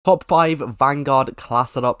Top 5 Vanguard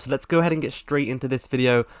class setup. So let's go ahead and get straight into this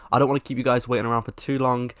video. I don't want to keep you guys waiting around for too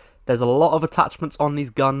long. There's a lot of attachments on these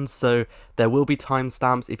guns, so there will be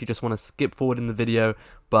timestamps if you just want to skip forward in the video.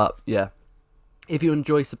 But yeah, if you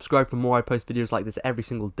enjoy, subscribe for more. I post videos like this every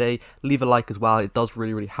single day. Leave a like as well. It does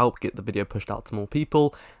really help get the video pushed out to more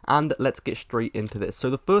people. And let's get straight into this. So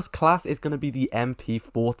the first class is going to be the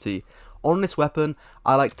MP40. On this weapon,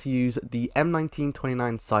 I like to use the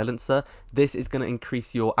M1929 silencer. This is going to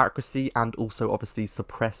increase your accuracy and also obviously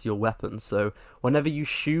suppress your weapon. So whenever you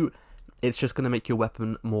shoot, it's just going to make your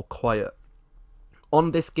weapon more quiet.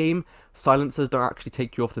 On this game, silencers don't actually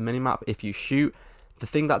take you off the minimap if you shoot. The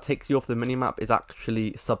thing that takes you off the minimap is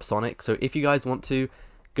actually subsonic. So if you guys want to,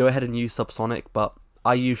 go ahead and use subsonic, but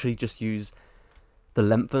I usually just use the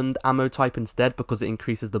lengthened ammo type instead because it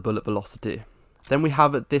increases the bullet velocity. Then we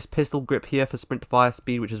have this pistol grip here for sprint to fire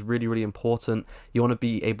speed, which is really important. You want to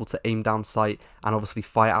be able to aim down sight and obviously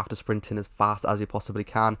fire after sprinting as fast as you possibly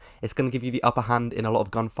can. It's going to give you the upper hand in a lot of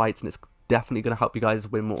gunfights, and it's definitely going to help you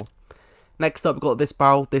guys win more. Next up, we've got this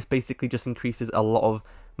barrel. This basically just increases a lot of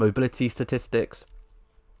mobility statistics.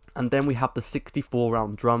 And then we have the 64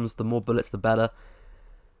 round drums. The more bullets, the better.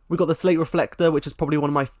 We've got the slate reflector, which is probably one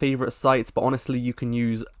of my favorite sights, but honestly, you can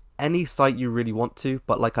use any sight you really want to.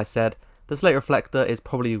 But like I said, the slate reflector is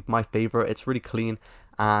probably my favorite. It's really clean,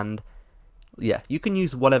 and yeah, you can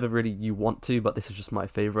use whatever really you want to, but this is just my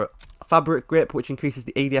favorite. Fabric grip, which increases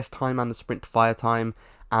the ADS time and the sprint to fire time,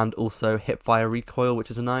 and also hip fire recoil, which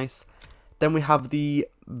is nice. Then we have the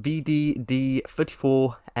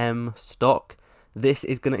VDD34M stock. This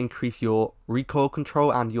is going to increase your recoil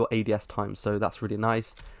control and your ADS time, so that's really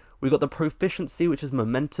nice. We've got the proficiency, which is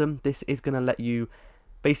momentum. This is going to let you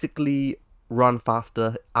basically run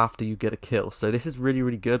faster after you get a kill. So this is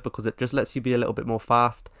really good because it just lets you be a little bit more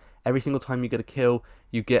fast. Every single time you get a kill,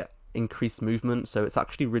 you get increased movement, so it's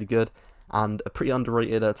actually really good and a pretty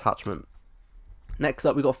underrated attachment. Next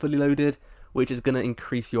up, we got fully loaded, which is going to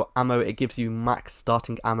increase your ammo. It gives you max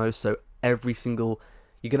starting ammo, so you're going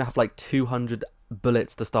to have like 200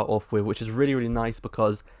 bullets to start off with, which is really nice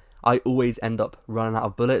because I always end up running out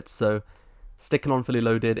of bullets, so sticking on fully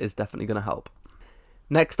loaded is definitely going to help.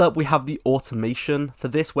 Next up, we have the automation. For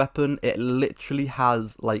this weapon, it literally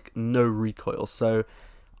has like no recoil, so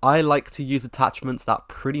I like to use attachments that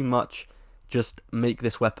pretty much just make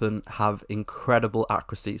this weapon have incredible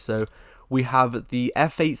accuracy. So we have the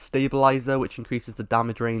F8 stabilizer, which increases the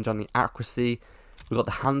damage range and the accuracy. We've got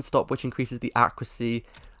the hand stop, which increases the accuracy.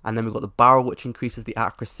 And then we've got the barrel, which increases the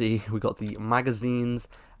accuracy. We've got the magazines.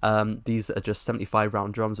 These are just 75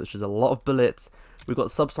 round drums, which is a lot of bullets. We've got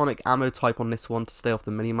subsonic ammo type on this one to stay off the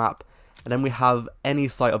minimap. And then we have any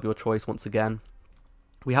sight of your choice once again.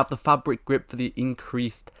 We have the fabric grip for the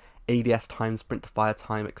increased ADS time, sprint to fire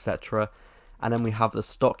time, etc. And then we have the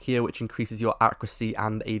stock here, which increases your accuracy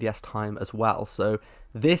and ADS time as well. So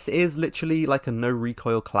this is literally like a no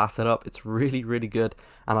recoil class setup. It's really good,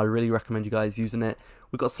 and I really recommend you guys using it.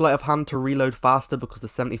 We've got sleight of hand to reload faster because the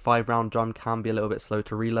 75 round drum can be a little bit slow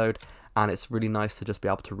to reload, and it's really nice to just be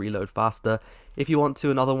able to reload faster. If you want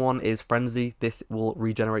to, another one is frenzy. This will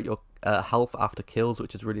regenerate your health after kills,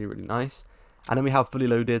 which is really nice. And then we have fully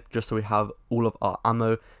loaded, just so we have all of our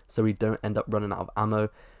ammo, so we don't end up running out of ammo.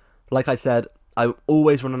 Like I said, I'm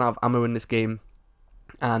always running out of ammo in this game,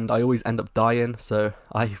 and I always end up dying, so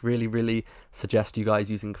I really suggest you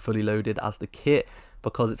guys using fully loaded as the kit,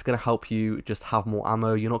 because it's going to help you just have more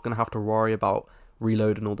ammo. You're not going to have to worry about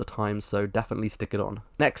reloading all the time, so definitely stick it on.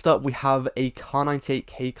 Next up, we have a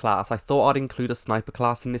Kar98K class. I thought I'd include a sniper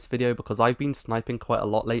class in this video because I've been sniping quite a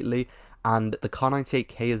lot lately, and the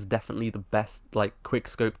Kar98K is definitely the best like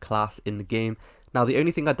quickscope class in the game. Now, the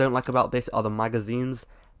only thing I don't like about this are the magazines.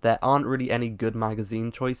 There aren't really any good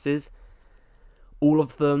magazine choices. All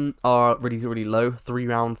of them are really low. 3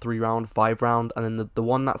 round, 3 round, 5 round, and then the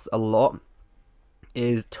one that's a lot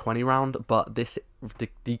is 20 round, but this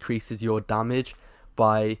decreases your damage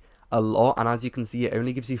by a lot, and as you can see, it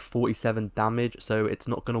only gives you 47 damage, so it's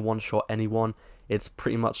not going to one-shot anyone. It's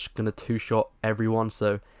pretty much going to two-shot everyone,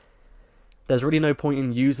 so there's really no point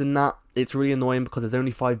in using that. It's really annoying because there's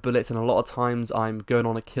only 5 bullets, and a lot of times I'm going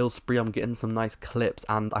on a kill spree, I'm getting some nice clips,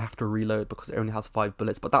 and I have to reload because it only has 5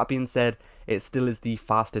 bullets. But that being said, it still is the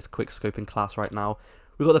fastest quickscoping class right now.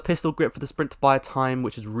 We've got the pistol grip for the sprint to fire time,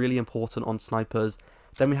 which is really important on snipers.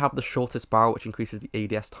 Then we have the shortest barrel, which increases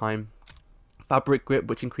the ADS time. Fabric grip,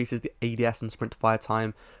 which increases the ADS and sprint to fire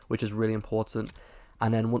time, which is really important.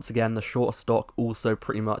 And then once again, the shorter stock also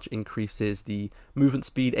pretty much increases the movement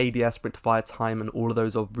speed, ADS, sprint to fire time, and all of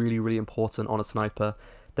those are really important on a sniper.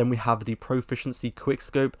 Then we have the proficiency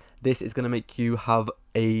quickscope. This is going to make you have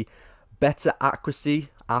a better accuracy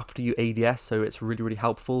after you ADS, so it's really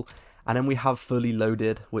helpful. And then we have fully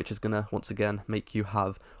loaded, which is gonna once again make you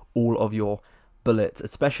have all of your bullets,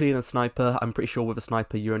 especially in a sniper. I'm pretty sure with a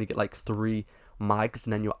sniper you only get like 3 mags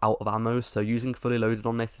and then you're out of ammo, so using fully loaded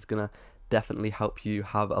on this is gonna definitely help you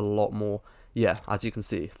have a lot more. Yeah, as you can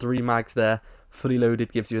see, 3 mags there. Fully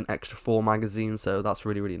loaded gives you an extra 4 magazines, so that's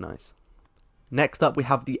really nice. Next up we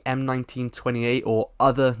have the M1928, or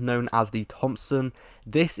other known as the Thompson.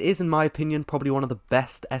 This is, in my opinion, probably one of the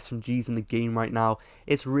best SMGs in the game right now.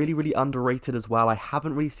 It's really underrated as well. I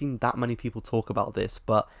haven't really seen that many people talk about this,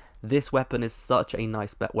 but this weapon is such a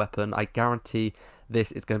nice bet weapon. I guarantee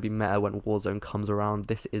this is going to be meta when Warzone comes around.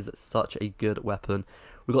 This is such a good weapon.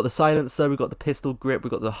 We've got the silencer, we've got the pistol grip,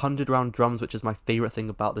 we've got the 100 round drums, which is my favourite thing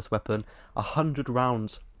about this weapon. 100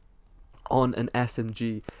 rounds on an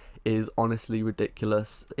SMG is honestly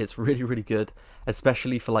ridiculous. It's really good,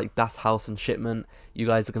 especially for like Das House and Shipment. You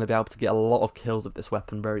guys are going to be able to get a lot of kills with this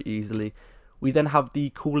weapon very easily. We then have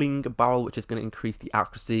the cooling barrel, which is going to increase the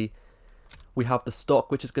accuracy. We have the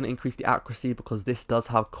stock, which is going to increase the accuracy because this does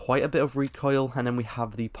have quite a bit of recoil. And then we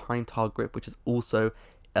have the pine tar grip, which is also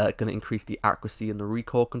going to increase the accuracy and the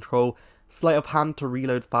recoil control. Sleight of hand to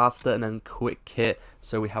reload faster, and then quick kit,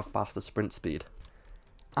 so we have faster sprint speed.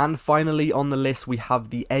 And finally on the list we have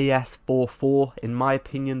the AS44. In my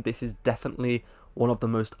opinion, this is definitely one of the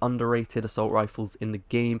most underrated assault rifles in the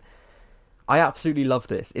game. I absolutely love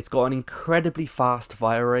this. It's got an incredibly fast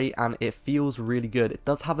fire rate and it feels really good. It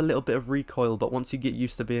does have a little bit of recoil, but once you get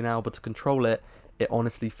used to being able to control it, it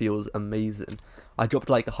honestly feels amazing. I dropped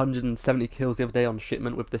like 170 kills the other day on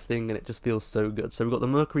Shipment with this thing and it just feels so good. So we've got the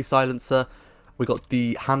Mercury silencer, we got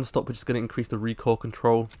the hand stop, which is going to increase the recoil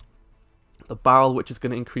control. The barrel, which is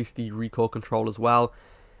going to increase the recoil control as well.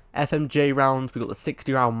 FMJ rounds, we've got the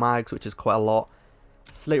 60 round mags, which is quite a lot.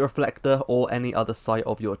 Slate reflector or any other sight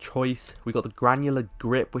of your choice. We've got the granular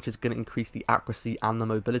grip, which is going to increase the accuracy and the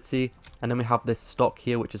mobility. And then we have this stock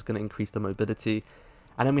here, which is going to increase the mobility.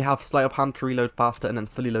 And then we have sleight of hand to reload faster, and then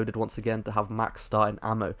fully loaded once again to have max starting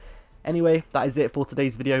ammo. Anyway, that is it for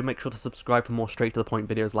today's video. Make sure to subscribe for more straight to the point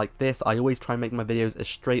videos like this. I always try and make my videos as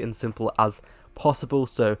straight and simple as possible,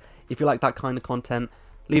 so if you like that kind of content,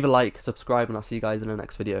 leave a like, subscribe, and I'll see you guys in the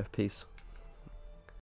next video. Peace.